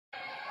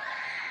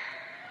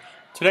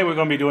Today we're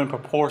going to be doing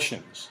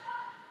proportions.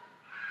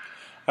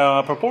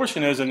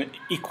 Proportion is an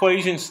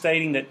equation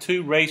stating that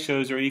two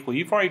ratios are equal.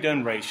 You've already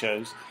done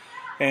ratios,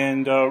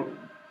 and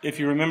if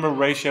you remember,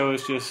 ratio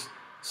is just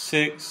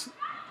 6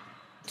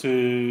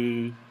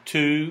 to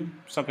 2,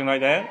 something like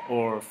that,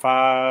 or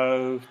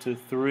 5 to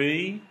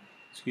 3.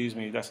 Excuse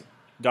me, that's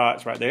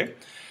dots right there.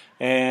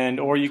 And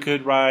or you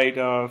could write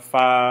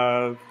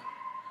 5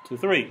 to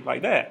 3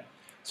 like that.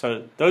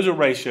 So those are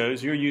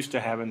ratios. You're used to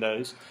having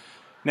those.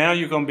 Now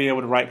you're going to be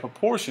able to write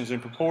proportions, and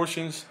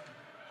proportions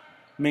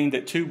mean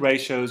that two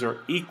ratios are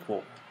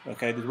equal.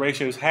 Okay, the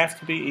ratios have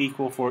to be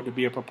equal for it to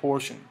be a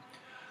proportion.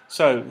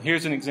 So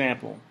here's an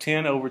example.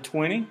 10 over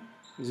 20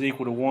 is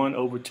equal to 1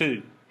 over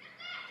 2.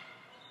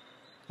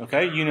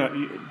 Okay, you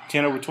know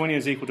 10 over 20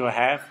 is equal to a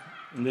half,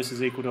 and this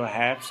is equal to a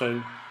half,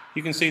 so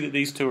you can see that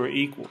these two are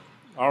equal.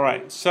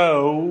 Alright,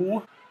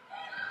 so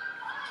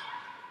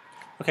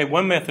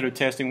one method of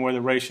testing whether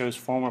ratios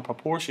form a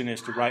proportion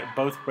is to write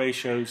both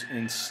ratios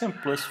in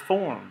simplest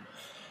form,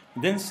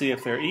 and then see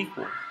if they're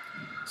equal.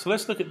 So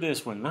let's look at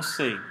this one. Let's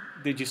see.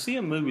 Did you see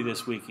a movie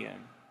this weekend?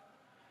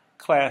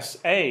 Class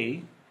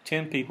A,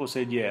 10 people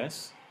said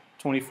yes.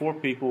 24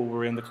 people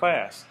were in the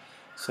class.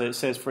 So it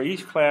says for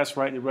each class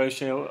write the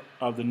ratio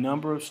of the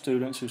number of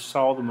students who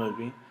saw the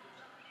movie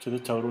to the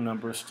total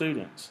number of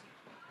students.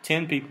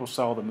 10 people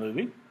saw the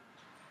movie,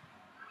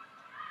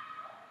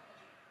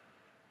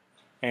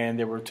 and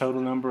there were a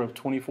total number of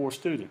 24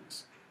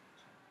 students.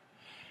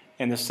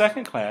 In the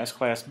second class,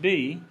 Class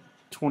B,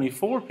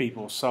 24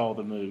 people saw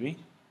the movie,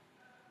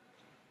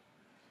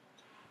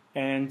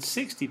 and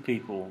 60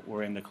 people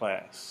were in the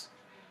class.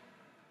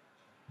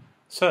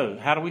 So,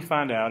 how do we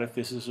find out if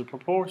this is a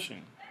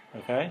proportion?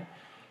 Okay?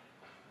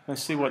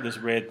 Let's see what this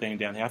red thing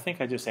down here. I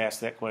think I just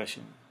asked that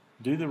question.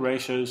 Do the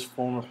ratios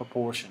form a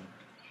proportion?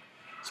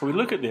 So we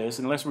look at this,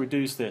 and let's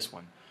reduce this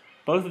one.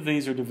 Both of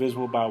these are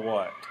divisible by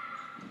what?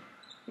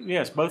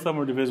 Yes, both of them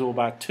are divisible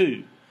by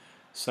 2.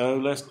 So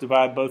let's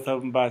divide both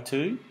of them by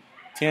 2.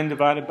 10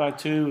 divided by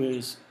 2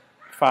 is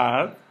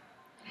 5.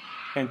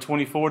 And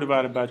 24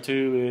 divided by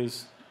 2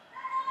 is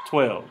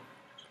 12.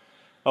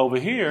 Over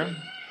here,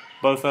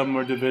 both of them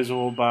are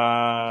divisible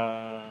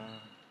by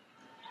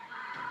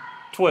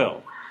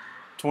 12.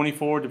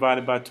 24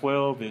 divided by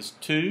 12 is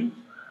 2.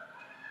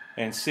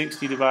 And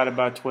 60 divided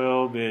by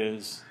 12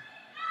 is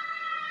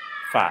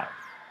 5.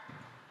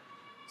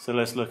 So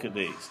let's look at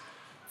these.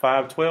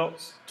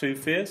 5/12,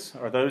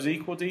 2/5, are those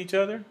equal to each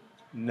other?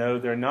 No,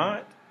 they're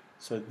not.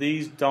 So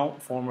these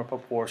don't form a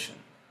proportion.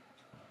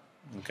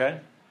 Okay?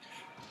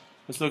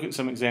 Let's look at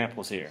some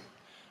examples here.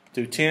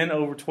 Do 10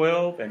 over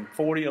 12 and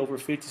 40 over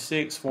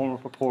 56 form a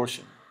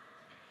proportion?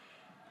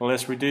 Well,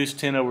 let's reduce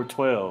 10 over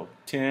 12.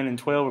 10 and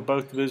 12 are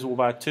both divisible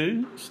by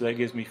 2, so that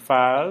gives me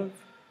 5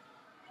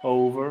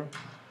 over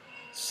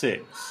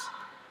 6.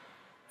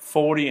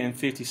 40 and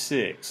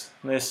 56.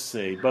 Let's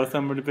see. Both of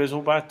them are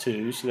divisible by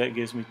 2, so that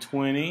gives me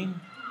 20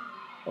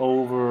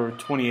 over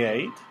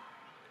 28.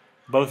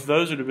 Both of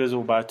those are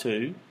divisible by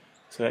 2,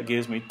 so that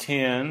gives me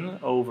 10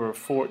 over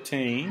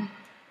 14.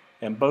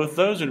 And both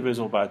those are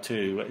divisible by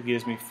 2. That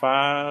gives me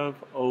 5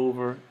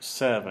 over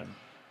 7.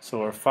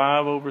 So are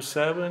 5 over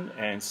 7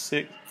 and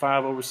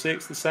 5 over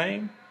 6 the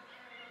same?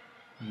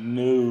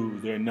 No,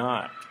 they're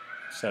not.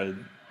 So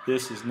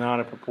this is not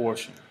a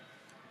proportion.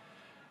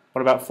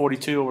 What about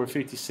 42 over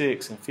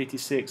 56 and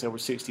 56 over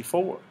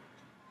 64?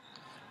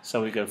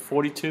 So we go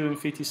 42 and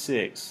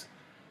 56.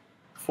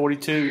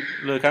 42,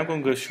 look, I'm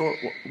going to go short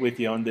with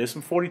you on this.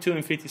 And 42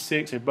 and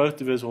 56 are both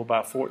divisible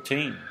by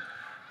 14.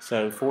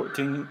 So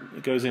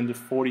 14 goes into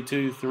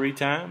 42 3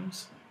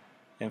 times,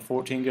 and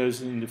 14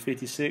 goes into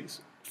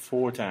 56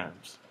 4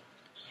 times.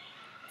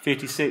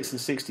 56 and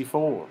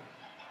 64.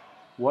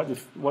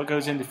 What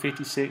goes into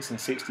 56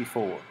 and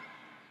 64?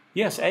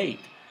 Yes, 8.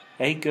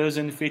 8 goes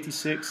into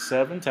 56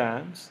 7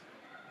 times,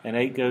 and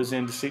 8 goes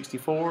into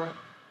 64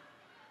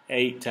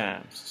 8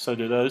 times. So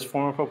do those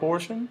form a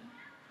proportion?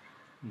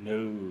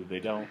 No,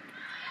 they don't.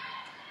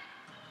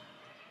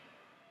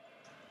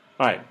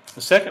 Alright,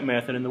 the second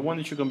method, and the one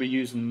that you're going to be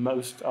using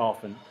most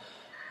often,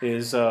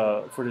 is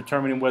for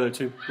determining whether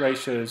two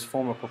ratios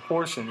form a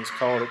proportion, is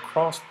called a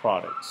cross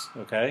products.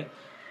 Okay?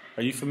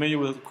 Are you familiar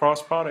with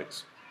cross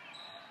products?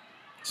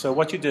 So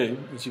what you do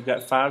is you've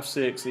got 5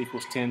 6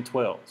 equals 10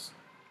 12s.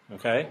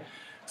 Okay?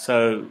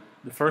 So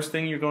the first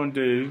thing you're going to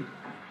do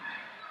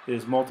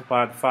is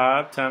multiply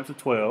 5 times the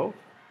 12,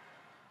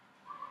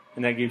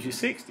 and that gives you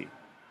 60.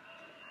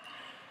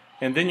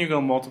 And then you're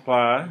going to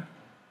multiply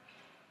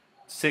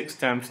 6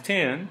 times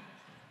 10,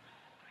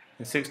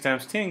 and 6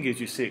 times 10 gives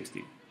you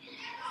 60.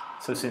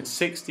 So since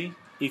 60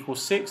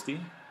 equals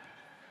 60,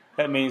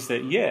 that means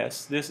that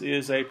yes, this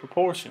is a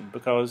proportion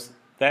because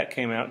that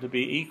came out to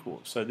be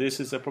equal. So this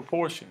is a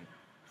proportion.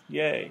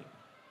 Yay.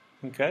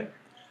 Okay?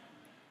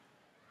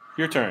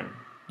 Your turn.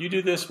 You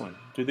do this one.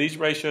 Do these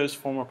ratios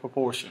form a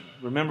proportion?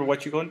 Remember,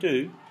 what you're going to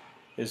do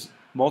is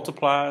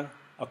multiply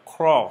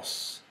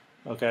across.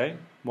 Okay?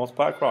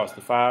 Multiply across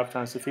the 5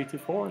 times the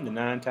 54 and the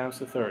 9 times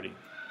the 30.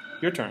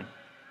 Your turn.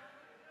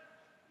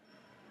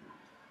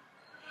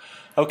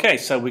 Okay,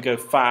 so we go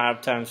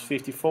 5 times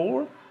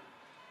 54.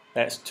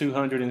 That's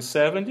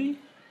 270.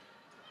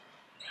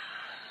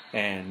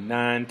 And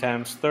 9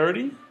 times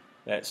 30.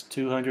 That's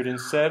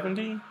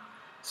 270.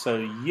 So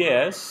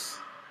yes,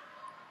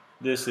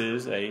 this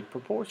is a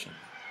proportion.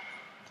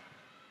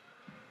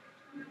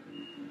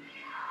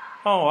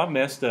 Oh, I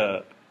messed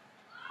up.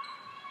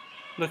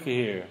 Look at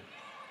here.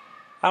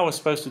 I was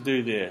supposed to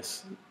do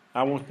this.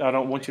 I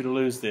don't want you to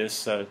lose this.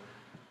 So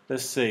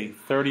let's see.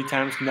 30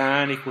 times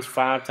 9 equals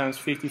 5 times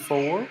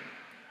 54.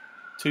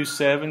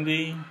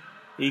 270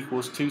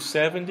 equals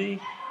 270.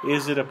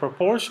 Is it a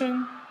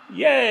proportion?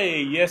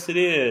 Yay! Yes, it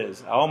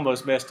is. I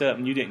almost messed up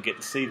and you didn't get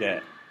to see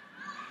that.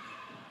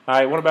 All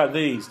right, what about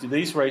these? Do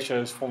these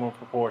ratios form a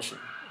proportion?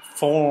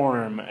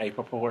 Form a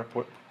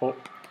proportion.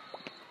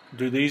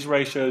 Do these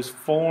ratios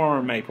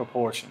form a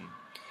proportion?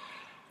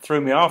 Threw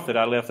me off that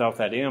I left off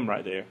that M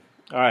right there.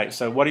 All right,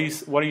 so what are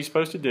you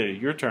supposed to do?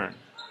 Your turn.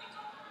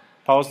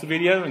 Pause the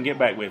video and get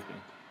back with me.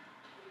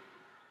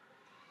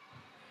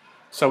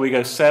 So we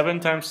go 7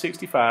 times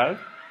 65.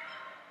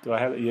 Do I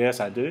have it? Yes,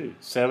 I do.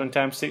 7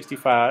 times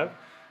 65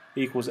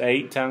 equals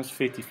 8 times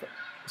 55.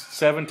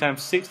 7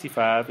 times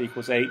 65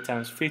 equals 8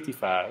 times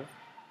 55.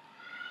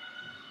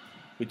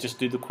 We just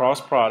do the cross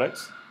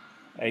products.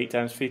 8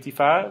 times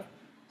 55,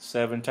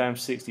 7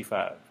 times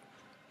 65.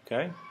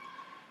 Okay?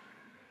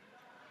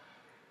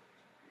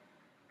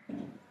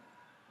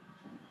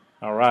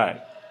 All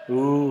right.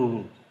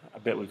 Ooh, I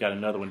bet we've got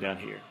another one down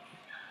here.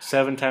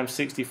 7 times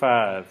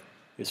 65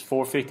 is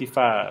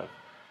 455.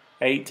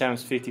 8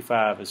 times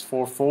 55 is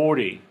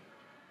 440.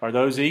 Are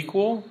those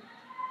equal?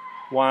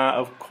 Why,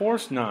 of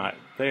course not.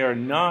 They are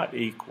not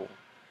equal.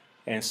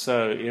 And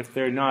so if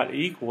they're not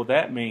equal,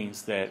 that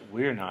means that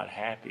we're not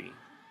happy.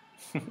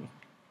 All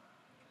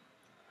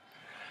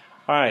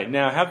right,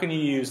 now how can you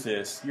use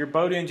this? Your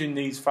boat engine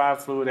needs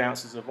 5 fluid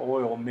ounces of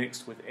oil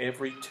mixed with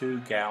every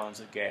 2 gallons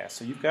of gas.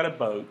 So you've got a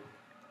boat.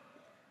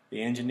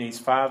 The engine needs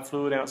 5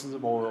 fluid ounces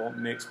of oil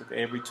mixed with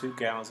every 2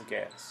 gallons of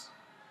gas.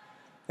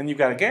 Then you've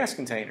got a gas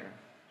container.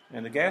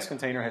 And the gas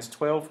container has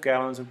 12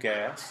 gallons of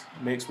gas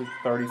mixed with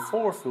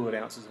 34 fluid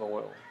ounces of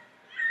oil.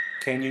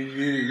 Can you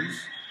use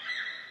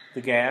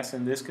the gas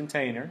in this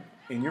container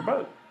in your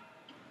boat?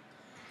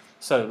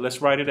 So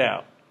let's write it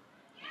out.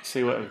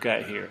 See what we've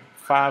got here.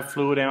 5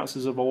 fluid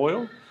ounces of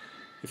oil.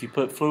 If you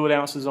put fluid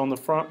ounces on the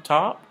front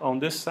top on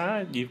this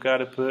side, you've got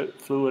to put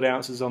fluid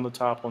ounces on the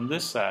top on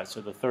this side. So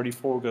the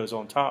 34 goes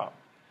on top.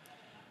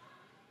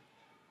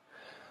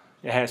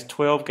 It has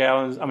 12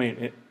 gallons,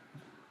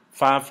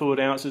 5 fluid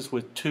ounces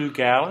with 2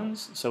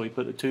 gallons, so we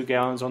put the 2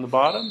 gallons on the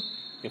bottom.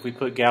 If we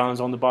put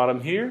gallons on the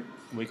bottom here,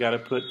 we got to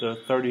put the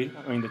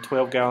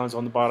 12 gallons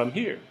on the bottom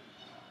here.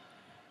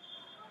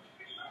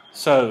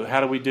 So how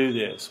do we do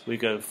this? We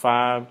go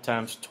 5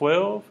 times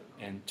 12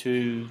 and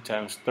 2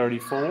 times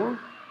 34.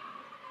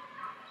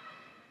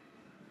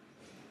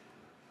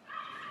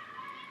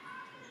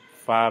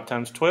 5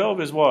 times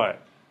 12 is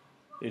what?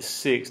 Is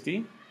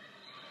 60.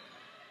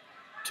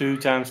 2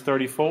 times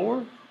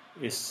 34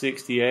 is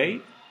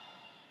 68.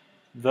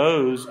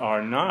 Those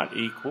are not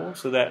equal,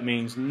 so that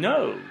means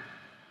no.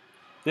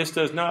 This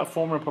does not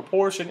form a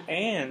proportion,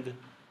 and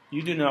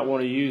you do not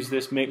want to use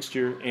this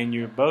mixture in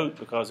your boat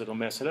because it'll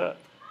mess it up.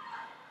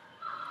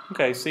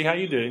 Okay, see how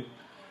you do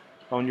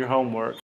on your homework.